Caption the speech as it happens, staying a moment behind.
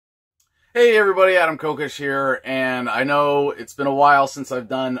Hey everybody, Adam Kokesh here, and I know it's been a while since I've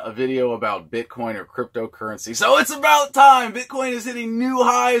done a video about Bitcoin or cryptocurrency, so it's about time! Bitcoin is hitting new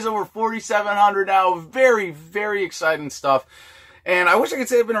highs, over 4,700 now. Very, very exciting stuff. And I wish I could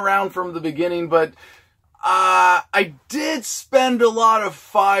say I've been around from the beginning, but I did spend a lot of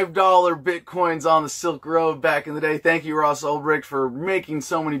 $5 Bitcoins on the Silk Road back in the day. Thank you, Ross Ulbricht, for making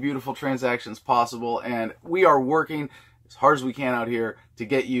so many beautiful transactions possible, and we are working as hard as we can out here to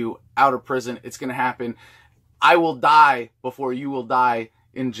get you out of prison. It's going to happen. I will die before you will die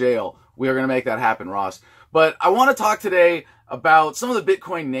in jail. We are going to make that happen, Ross. But I want to talk today about some of the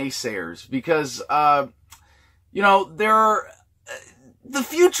Bitcoin naysayers because, you know, the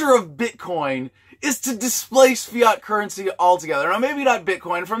future of Bitcoin is to displace fiat currency altogether. Now, maybe not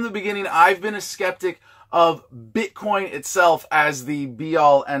Bitcoin. From the beginning, I've been a skeptic of Bitcoin itself as the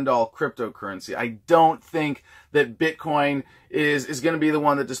be-all, end-all cryptocurrency. I don't think that Bitcoin is going to be the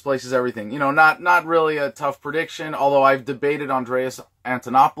one that displaces everything. You know, not really a tough prediction, although I've debated Andreas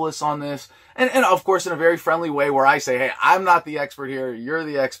Antonopoulos on this. And of course, in a very friendly way where I say, hey, I'm not the expert here, you're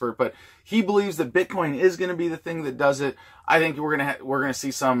the expert. But he believes that Bitcoin is going to be the thing that does it. I think we're going to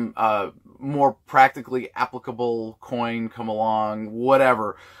see some more practically applicable coin come along,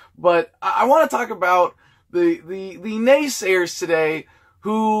 whatever. But I want to talk about the naysayers today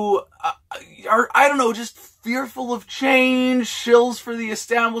who are, I don't know, just fearful of change, shills for the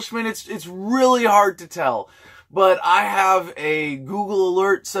establishment. It's really hard to tell. But I have a Google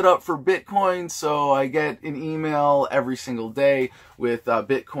alert set up for Bitcoin, so I get an email every single day with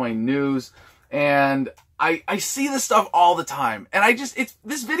Bitcoin news, and I see this stuff all the time. And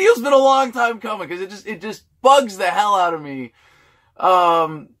this video's been a long time coming because it just bugs the hell out of me.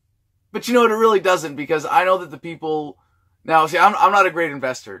 But you know what, it really doesn't, because I know that the people, now see, I'm not a great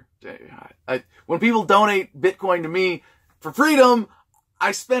investor. When people donate Bitcoin to me for freedom,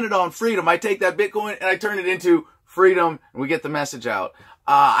 I spend it on freedom. I take that Bitcoin and I turn it into freedom, and we get the message out.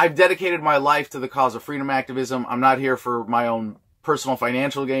 I've dedicated my life to the cause of freedom activism. I'm not here for my own personal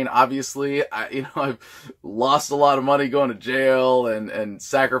financial gain, obviously. I've lost a lot of money going to jail and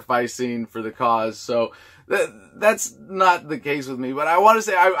sacrificing for the cause. So that's not the case with me. But I want to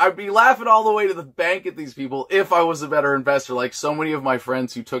say I'd be laughing all the way to the bank at these people if I was a better investor, like so many of my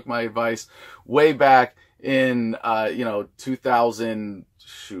friends who took my advice way back in 2000.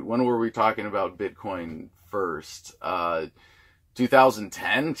 Shoot, when were we talking about Bitcoin first?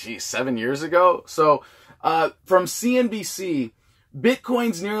 2010? Geez, 7 years ago. So from CNBC,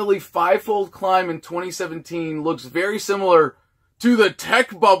 Bitcoin's nearly fivefold climb in 2017 looks very similar to the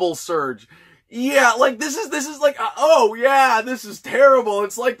tech bubble surge. Yeah, like this is like, oh yeah, this is terrible.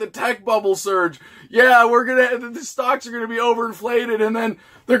 It's like the tech bubble surge. Yeah, the stocks are gonna be overinflated, and then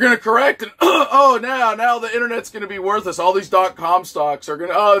they're gonna correct, and oh, now the internet's gonna be worthless. All these .com stocks are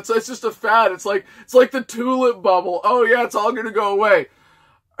gonna, it's just a fad. It's like the tulip bubble. Oh yeah, it's all gonna go away.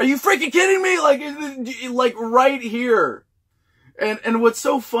 Are you freaking kidding me? Like right here. And what's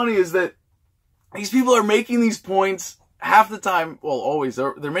so funny is that these people are making these points half the time, well, always,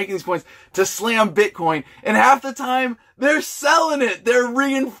 they're making these points to slam Bitcoin, and half the time, they're selling it, they're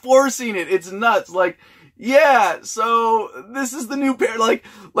reinforcing it, it's nuts, like, yeah, so, this is the new pair, like,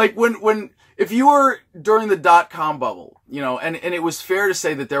 if you were during the .com bubble, you know, and it was fair to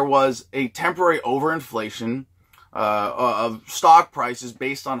say that there was a temporary overinflation, of stock prices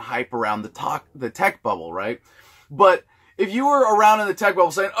based on hype around the tech bubble, right? But if you were around in the tech bubble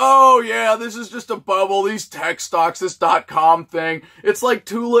saying, oh yeah, this is just a bubble, these tech stocks, this .com thing, it's like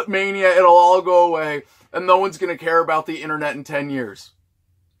tulip mania, it'll all go away, and no one's gonna care about the internet in 10 years.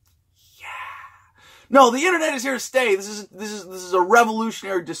 Yeah. No, the internet is here to stay. This is a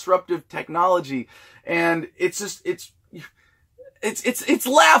revolutionary, disruptive technology, and it's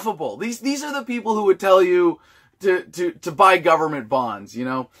laughable. These are the people who would tell you to buy government bonds, you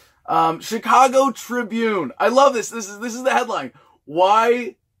know? Chicago Tribune. I love this. This is the headline.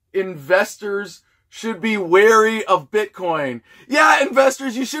 Why investors should be wary of Bitcoin. Yeah,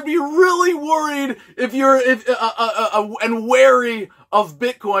 investors, you should be really worried and wary of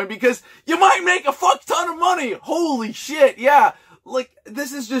Bitcoin, because you might make a fuck ton of money. Holy shit. Yeah. Like,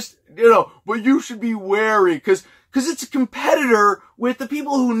 this is just, but you should be wary because it's a competitor with the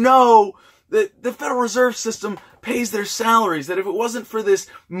people who know that the Federal Reserve System pays their salaries, that if it wasn't for this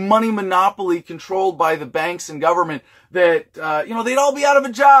money monopoly controlled by the banks and government, that, they'd all be out of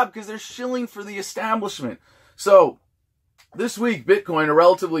a job because they're shilling for the establishment. So, this week, Bitcoin, a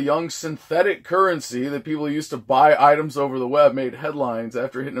relatively young synthetic currency that people used to buy items over the web, made headlines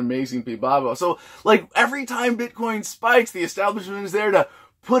after hitting amazing peak, blah, blah. So, like, every time Bitcoin spikes, the establishment is there to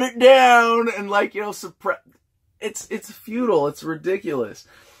put it down and, suppress. It's futile. It's ridiculous.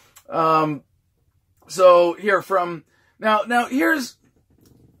 So here from now here's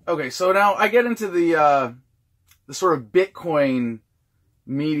okay. So now I get into the sort of Bitcoin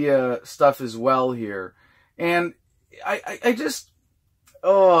media stuff as well here, and I just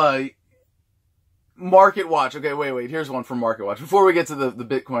Market Watch. Okay, wait. Here's one from Market Watch. Before we get to the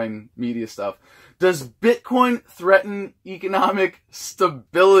Bitcoin media stuff, does Bitcoin threaten economic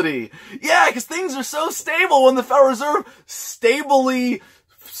stability? Yeah, because things are so stable when the Federal Reserve stably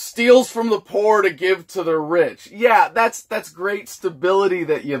steals from the poor to give to the rich. Yeah, that's great stability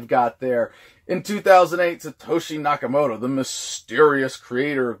that you've got there. In 2008, Satoshi Nakamoto, the mysterious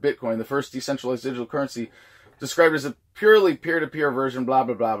creator of Bitcoin, the first decentralized digital currency, described as a purely peer-to-peer version, blah,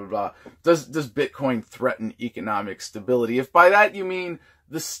 blah, blah, blah, blah. Does Bitcoin threaten economic stability? If by that you mean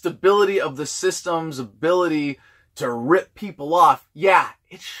the stability of the system's ability to rip people off, yeah,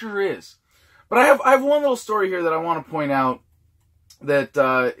 it sure is. But I have one little story here that I want to point out that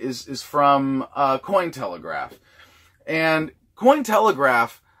is from Cointelegraph. And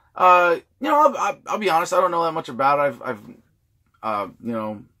Cointelegraph, I'll be honest, I don't know that much about it. I've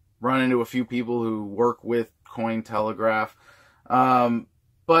run into a few people who work with Cointelegraph.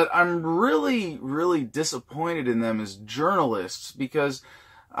 But I'm really, really disappointed in them as journalists because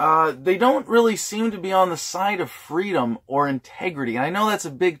they don't really seem to be on the side of freedom or integrity. And I know that's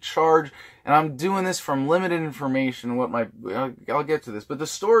a big charge, and I'm doing this from limited information. I'll get to this. But the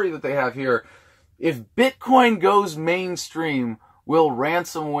story that they have here, if Bitcoin goes mainstream, will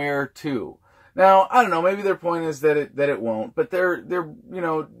ransomware too? Now, I don't know, maybe their point is that it won't, but they're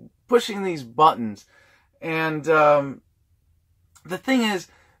pushing these buttons. And the thing is,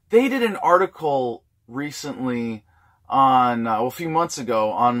 they did an article recently on, a few months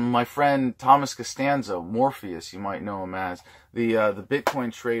ago, on my friend Thomas Costanzo, Morpheus, you might know him as, the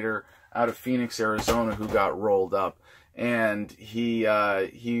Bitcoin trader out of Phoenix, Arizona, who got rolled up. And he's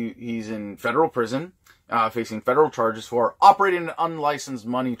in federal prison, facing federal charges for operating an unlicensed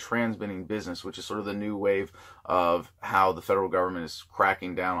money transmitting business, which is sort of the new wave of how the federal government is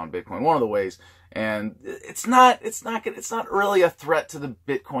cracking down on Bitcoin. One of the ways. And it's not really a threat to the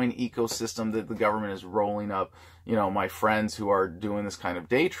Bitcoin ecosystem that the government is rolling up, my friends who are doing this kind of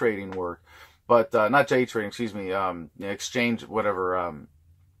day trading work, but, not day trading, excuse me, exchange, whatever,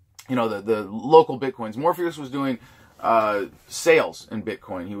 the local Bitcoins. Morpheus was doing, sales in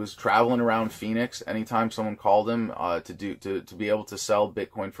Bitcoin. He was traveling around Phoenix anytime someone called him, to be able to sell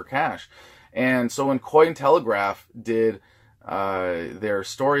Bitcoin for cash. And so when Cointelegraph did, their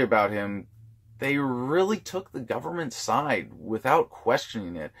story about him, they really took the government's side without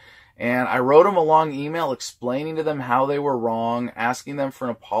questioning it. And I wrote them a long email explaining to them how they were wrong, asking them for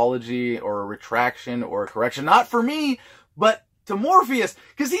an apology or a retraction or a correction. Not for me, but to Morpheus,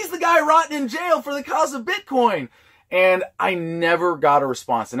 because he's the guy rotting in jail for the cause of Bitcoin. And I never got a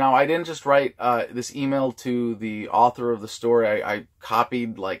response. And now, I didn't just write this email to the author of the story. I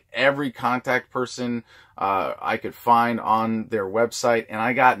copied like every contact person I could find on their website, and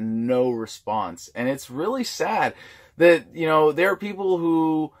I got no response. And it's really sad that, there are people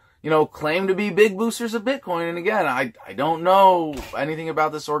who, claim to be big boosters of Bitcoin. And again, I don't know anything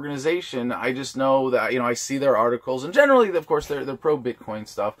about this organization. I just know that, I see their articles, and generally, of course, they're pro-Bitcoin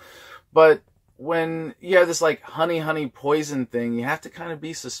stuff. But when you have this like honey poison thing, you have to kind of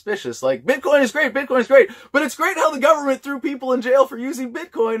be suspicious. Like, Bitcoin is great, but it's great how the government threw people in jail for using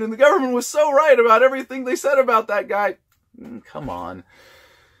Bitcoin, and the government was so right about everything they said about that guy. Come on.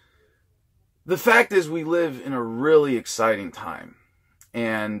 The fact is, we live in a really exciting time,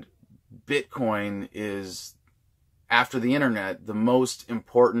 and Bitcoin is, after the internet, the most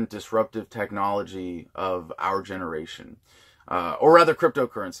important disruptive technology of our generation. Or rather,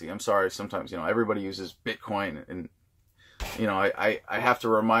 cryptocurrency. I'm sorry, sometimes, everybody uses Bitcoin, and, I have to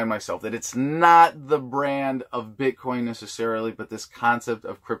remind myself that it's not the brand of Bitcoin necessarily, but this concept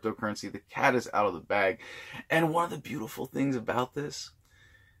of cryptocurrency. The cat is out of the bag. And one of the beautiful things about this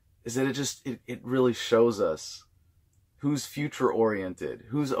is that it really shows us who's future-oriented,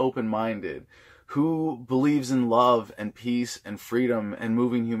 who's open-minded, who believes in love and peace and freedom and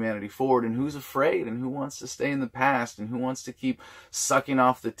moving humanity forward, and who's afraid, and who wants to stay in the past, and who wants to keep sucking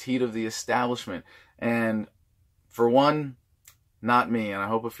off the teat of the establishment. And for one, not me, and I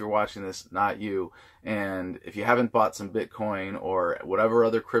hope if you're watching this, not you. And if you haven't bought some Bitcoin or whatever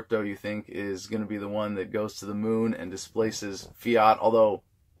other crypto you think is going to be the one that goes to the moon and displaces fiat, although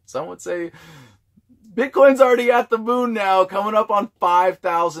some would say Bitcoin's already at the moon now, coming up on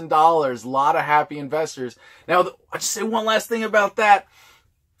 $5,000. A lot of happy investors. Now, I'll just say one last thing about that.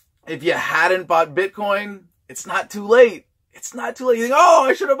 If you hadn't bought Bitcoin, it's not too late. It's not too late. You think, oh,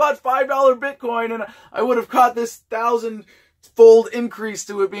 I should have bought $5 Bitcoin and I would have caught this 1,000 fold increase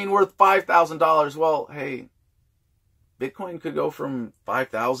to it being worth $5,000. Well, hey, Bitcoin could go from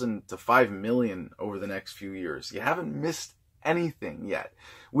 5,000 to 5 million over the next few years. You haven't missed anything yet.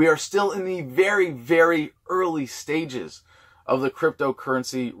 We are still in the very, very early stages of the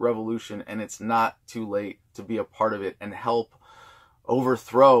cryptocurrency revolution, and it's not too late to be a part of it and help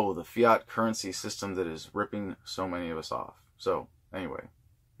overthrow the fiat currency system that is ripping so many of us off. So anyway,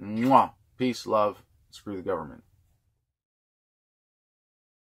 mwah, peace, love, screw the government.